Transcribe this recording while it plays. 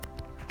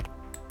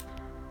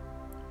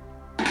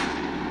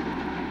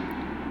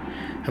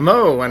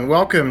Hello, and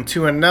welcome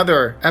to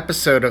another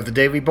episode of the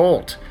Daily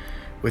Bolt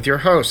with your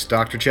host,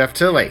 Dr. Jeff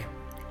Tilley.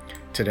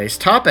 Today's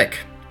topic: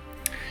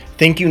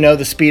 think you know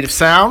the speed of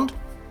sound?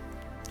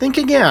 Think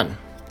again.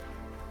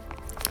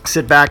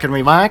 Sit back and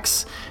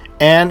relax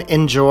and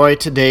enjoy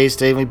today's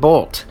Daily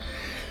Bolt.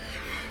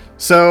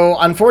 So,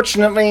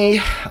 unfortunately,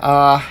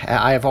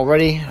 I have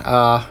already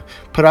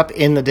put up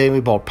in the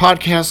Daily Bolt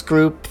podcast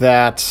group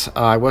that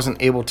I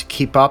wasn't able to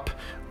keep up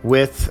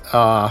with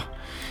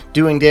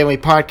doing daily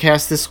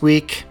podcasts this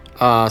week.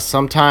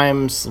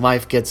 Sometimes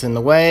life gets in the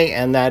way,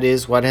 and that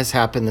is what has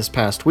happened this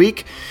past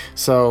week.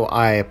 So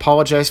I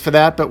apologize for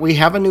that, but we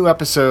have a new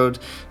episode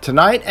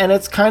tonight, and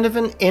it's kind of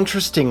an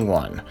interesting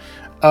one.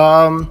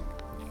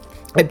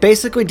 It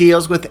basically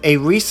deals with a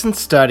recent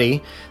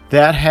study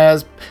that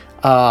has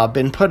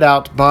been put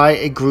out by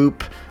a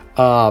group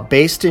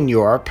based in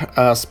Europe,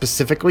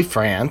 specifically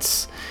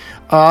France,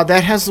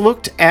 that has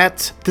looked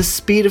at the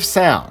speed of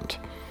sound.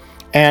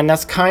 And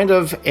that's kind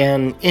of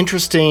an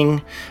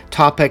interesting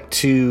topic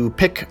to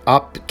pick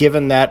up,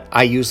 given that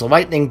I use a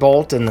lightning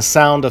bolt and the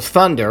sound of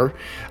thunder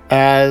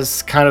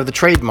as kind of the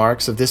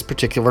trademarks of this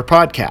particular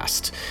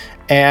podcast.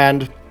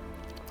 And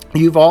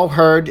you've all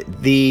heard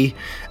the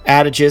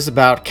adages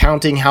about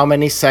counting how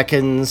many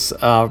seconds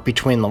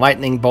between the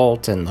lightning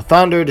bolt and the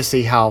thunder to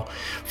see how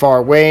far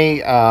away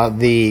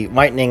the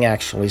lightning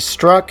actually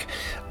struck.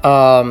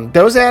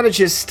 Those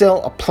adages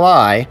still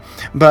apply,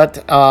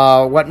 but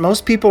what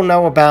most people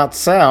know about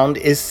sound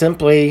is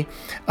simply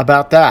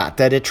about that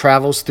it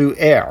travels through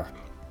air,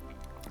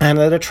 and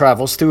that it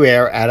travels through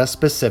air at a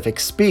specific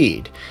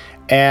speed.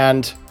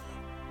 And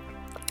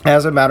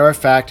as a matter of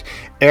fact,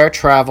 air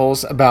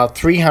travels about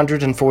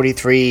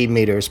 343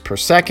 meters per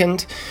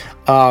second,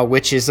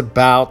 which is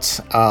about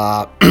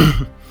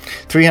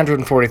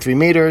 343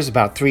 meters,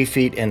 about 3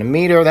 feet in a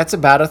meter. That's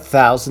about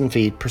 1,000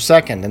 feet per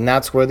second. And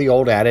that's where the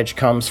old adage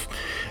comes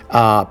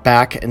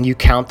back, and you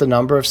count the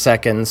number of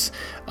seconds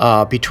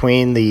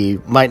between the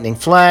lightning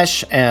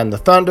flash and the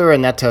thunder,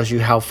 and that tells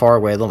you how far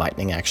away the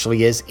lightning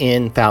actually is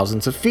in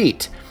thousands of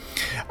feet.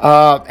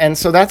 And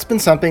so that's been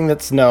something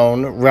that's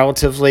known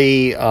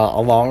relatively a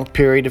long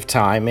period of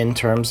time in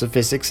terms of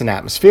physics and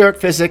atmospheric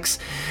physics.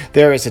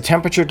 There is a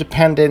temperature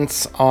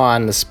dependence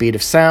on the speed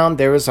of sound.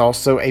 There is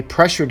also a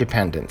pressure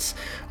dependence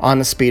on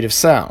the speed of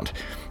sound.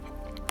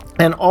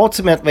 And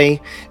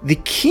ultimately, the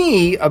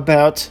key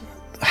about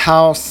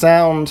how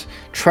sound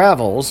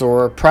travels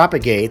or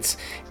propagates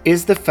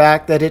is the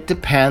fact that it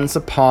depends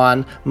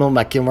upon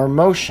molecular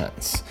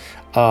motions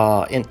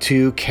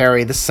to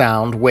carry the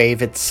sound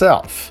wave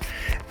itself.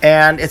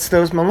 And it's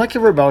those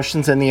molecular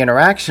motions and the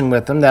interaction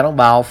with them that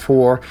allow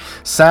for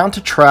sound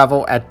to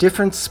travel at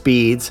different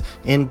speeds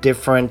in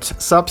different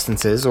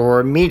substances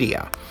or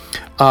media.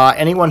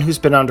 Anyone who's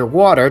been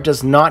underwater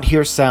does not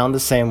hear sound the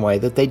same way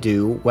that they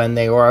do when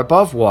they are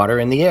above water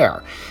in the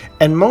air.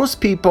 And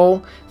most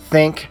people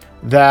think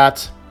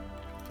that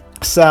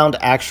sound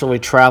actually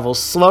travels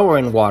slower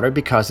in water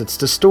because it's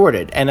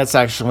distorted, and it's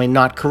actually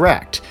not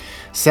correct.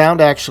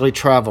 Sound actually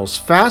travels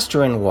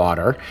faster in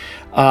water,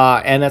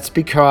 and that's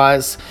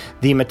because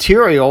the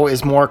material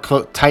is more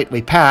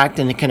tightly packed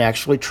and it can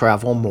actually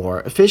travel more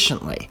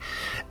efficiently.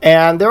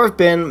 And there have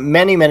been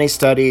many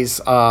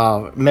studies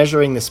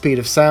measuring the speed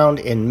of sound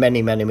in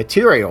many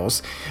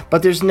materials,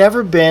 but there's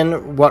never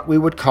been what we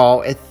would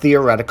call a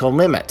theoretical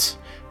limit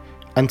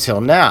until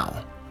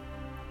now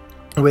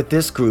with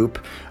this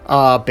group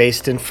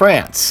based in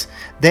France.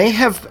 They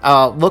have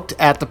looked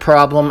at the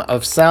problem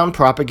of sound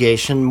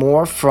propagation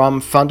more from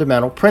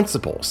fundamental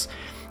principles,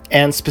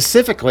 and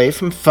specifically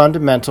from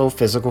fundamental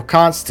physical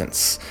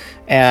constants.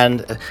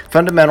 And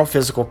fundamental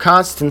physical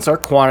constants are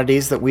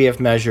quantities that we have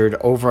measured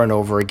over and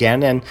over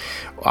again, and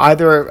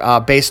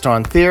either based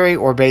on theory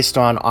or based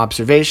on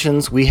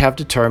observations, we have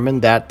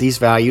determined that these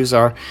values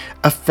are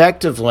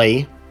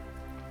effectively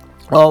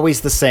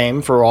always the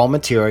same for all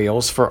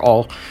materials, for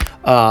all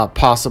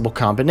possible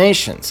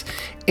combinations.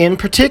 In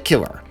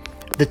particular,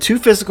 the two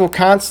physical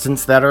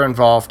constants that are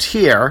involved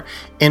here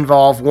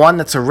involve one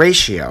that's a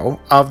ratio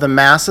of the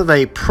mass of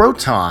a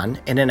proton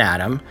in an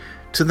atom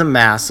to the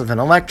mass of an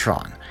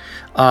electron.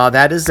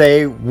 That is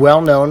a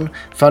well-known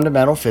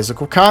fundamental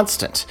physical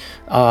constant.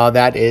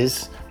 That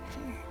is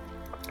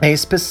a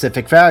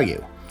specific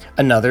value.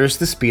 Another is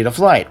the speed of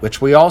light,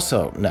 which we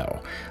also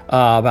know,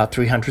 about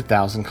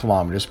 300,000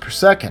 kilometers per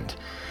second.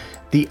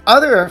 The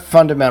other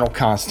fundamental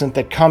constant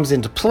that comes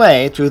into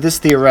play through this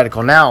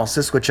theoretical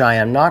analysis, which I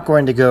am not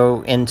going to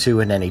go into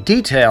in any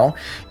detail,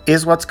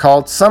 is what's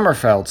called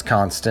Sommerfeld's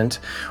constant,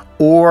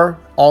 or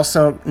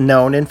also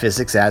known in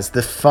physics as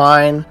the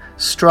fine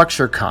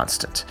structure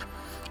constant.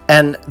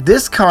 And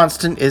this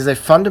constant is a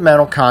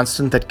fundamental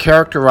constant that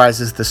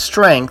characterizes the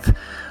strength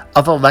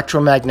of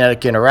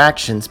electromagnetic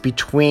interactions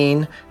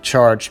between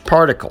charged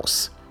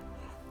particles.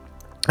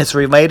 It's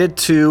related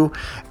to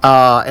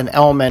an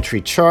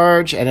elementary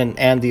charge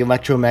and the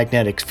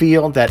electromagnetic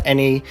field that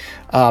any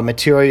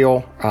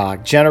material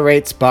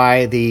generates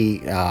by the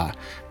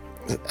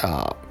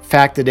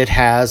fact that it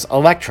has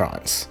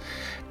electrons.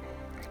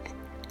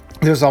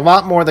 There's a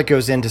lot more that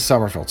goes into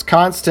Sommerfeld's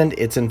constant.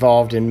 It's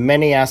involved in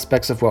many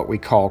aspects of what we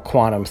call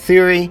quantum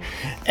theory,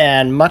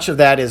 and much of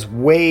that is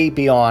way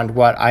beyond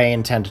what I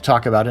intend to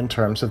talk about in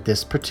terms of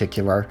this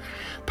particular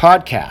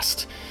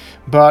podcast.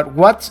 But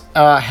what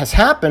has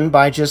happened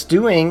by just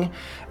doing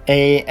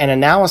an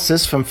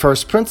analysis from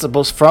first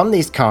principles from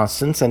these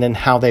constants and in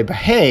how they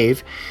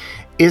behave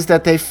is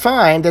that they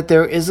find that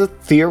there is a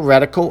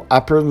theoretical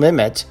upper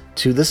limit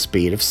to the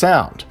speed of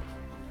sound.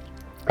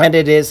 And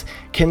it is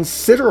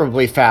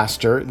considerably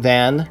faster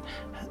than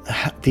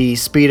the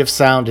speed of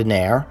sound in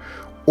air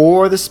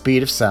or the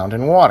speed of sound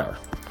in water.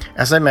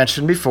 As I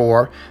mentioned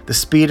before, the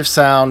speed of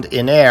sound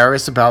in air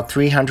is about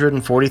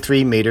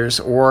 343 meters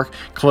or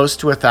close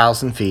to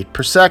 1,000 feet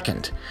per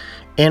second.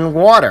 In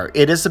water,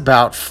 it is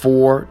about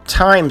 4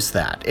 times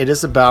that. It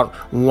is about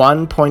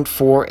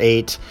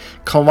 1.48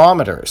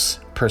 kilometers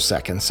per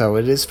second, so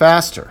it is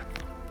faster.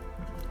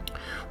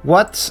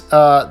 What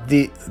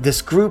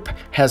this group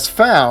has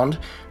found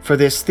for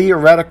this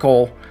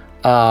theoretical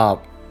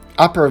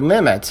upper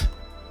limit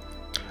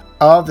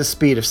of the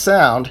speed of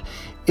sound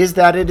is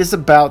that it is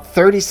about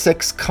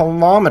 36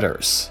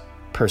 kilometers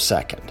per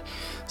second.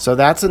 So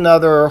that's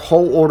another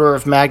whole order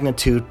of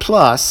magnitude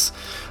plus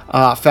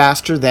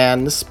faster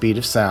than the speed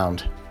of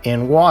sound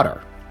in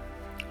water.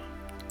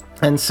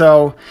 And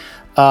so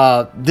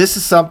this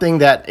is something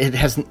that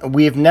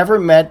we have never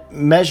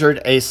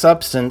measured a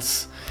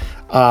substance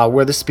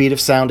where the speed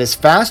of sound is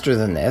faster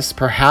than this.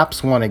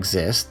 Perhaps one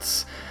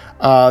exists.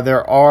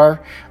 There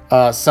are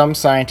some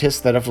scientists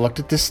that have looked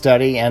at this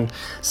study and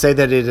say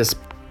that it is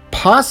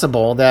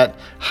possible that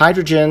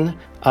hydrogen,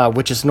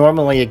 which is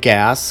normally a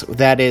gas,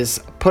 that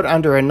is put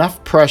under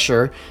enough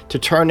pressure to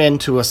turn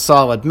into a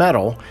solid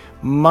metal,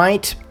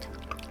 might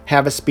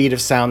have a speed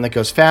of sound that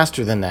goes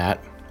faster than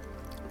that.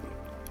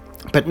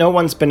 But no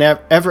one's been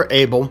ever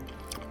able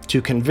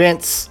to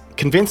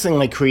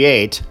convincingly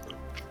create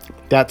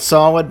that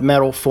solid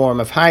metal form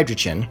of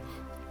hydrogen,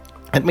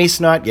 at least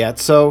not yet.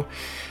 So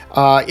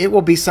it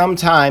will be some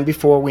time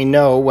before we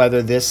know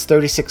whether this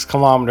 36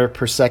 kilometer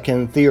per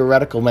second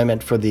theoretical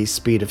limit for the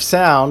speed of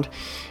sound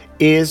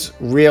is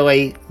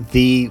really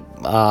the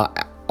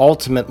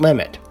ultimate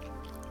limit.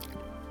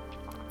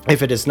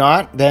 If it is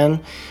not,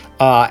 then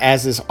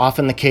as is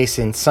often the case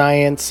in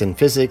science, in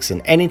physics,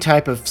 in any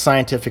type of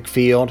scientific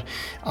field,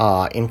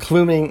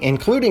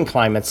 including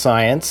climate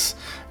science,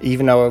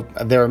 even though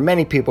there are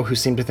many people who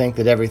seem to think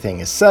that everything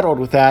is settled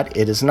with that,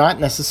 it is not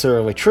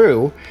necessarily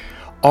true.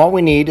 All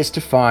we need is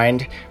to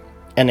find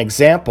an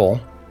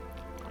example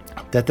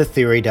that the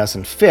theory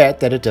doesn't fit,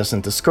 that it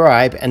doesn't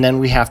describe, and then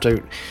we have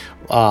to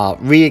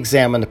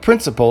re-examine the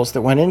principles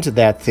that went into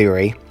that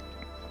theory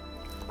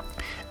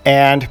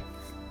and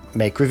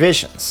make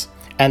revisions.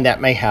 And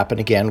that may happen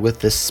again with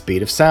this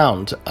speed of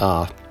sound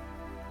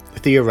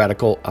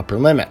theoretical upper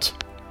limit.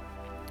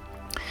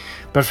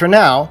 But for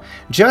now,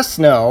 just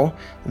know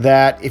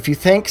that if you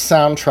think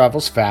sound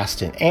travels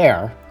fast in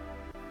air,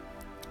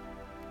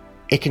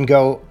 it can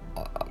go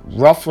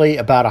roughly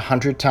about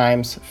 100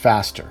 times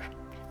faster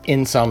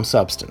in some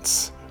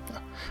substance.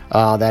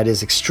 That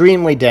is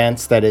extremely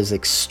dense, that is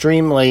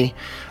extremely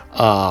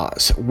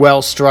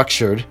well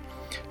structured,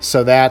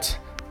 so that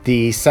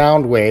the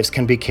sound waves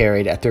can be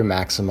carried at their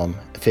maximum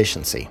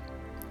efficiency.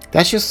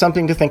 That's just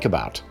something to think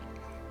about.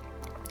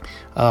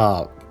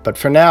 But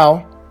for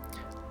now,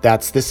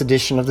 that's this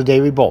edition of the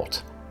Daily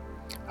Bolt.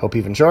 Hope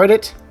you've enjoyed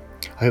it.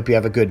 I hope you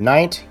have a good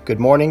night, good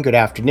morning, good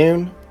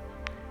afternoon,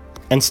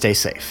 and stay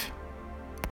safe.